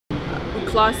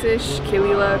Klasisch,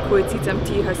 Kalilah,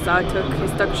 Kuitsitamti, Hasatuk,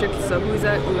 Histakshik,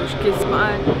 Sahuza, Ush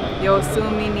Kisman,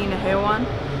 Yosumi Nina Hewan,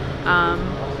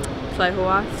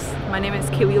 My name is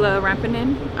Kalilah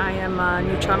Rampanen. I am a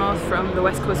new channel from the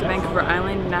west coast of Vancouver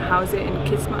Island, and I house it in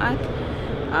Kismaat.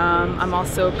 I'm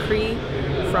also Cree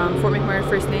from Fort McMurray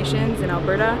First Nations in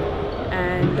Alberta,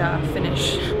 and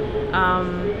Finnish.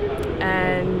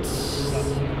 And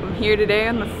I'm here today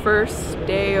on the first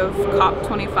day of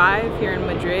COP25 here in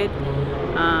Madrid.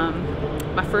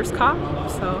 My first COP,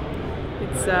 so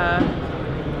it's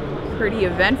pretty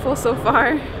eventful so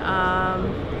far.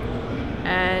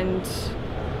 And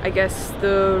I guess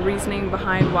the reasoning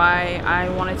behind why I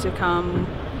wanted to come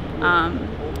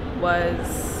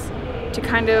was to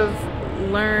kind of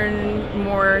learn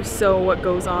more so what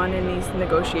goes on in these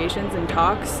negotiations and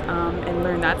talks, and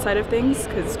learn that side of things,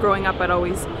 because growing up I'd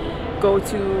always go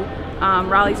to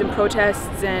rallies and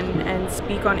protests and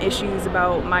speak on issues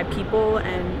about my people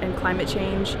and climate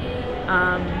change,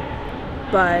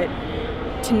 but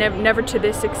never to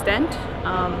this extent.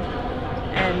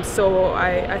 And so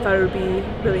I thought it would be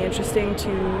really interesting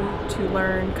to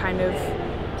learn kind of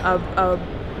a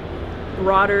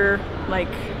broader,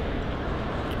 like,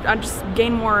 just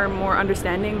gain more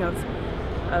understanding of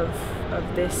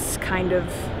this kind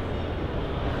of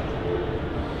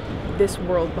this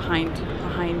world behind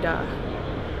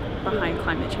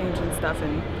climate change and stuff,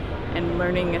 and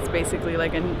learning it's basically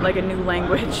like a new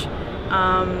language.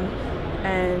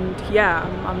 And yeah,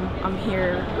 I'm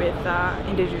here with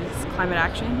Indigenous Climate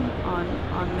Action on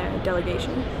the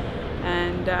delegation,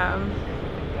 and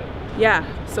yeah,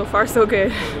 so far so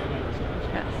good.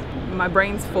 Yeah. My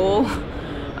brain's full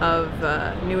of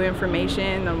new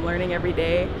information. I'm learning every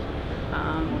day,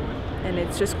 and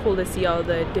it's just cool to see all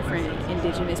the different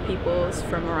Indigenous peoples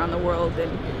from around the world,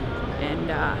 and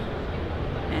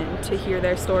to hear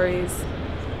their stories,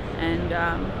 and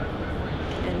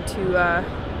to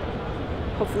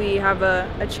hopefully have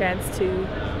a chance to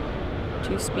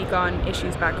speak on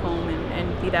issues back home,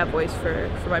 and be that voice for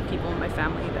my people and my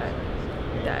family,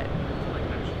 that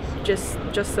just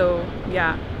so,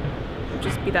 yeah,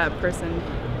 just be that person,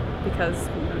 because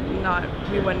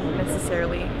we wouldn't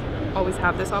necessarily always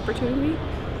have this opportunity.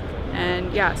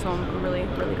 And yeah, so I'm really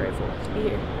grateful to be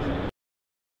here.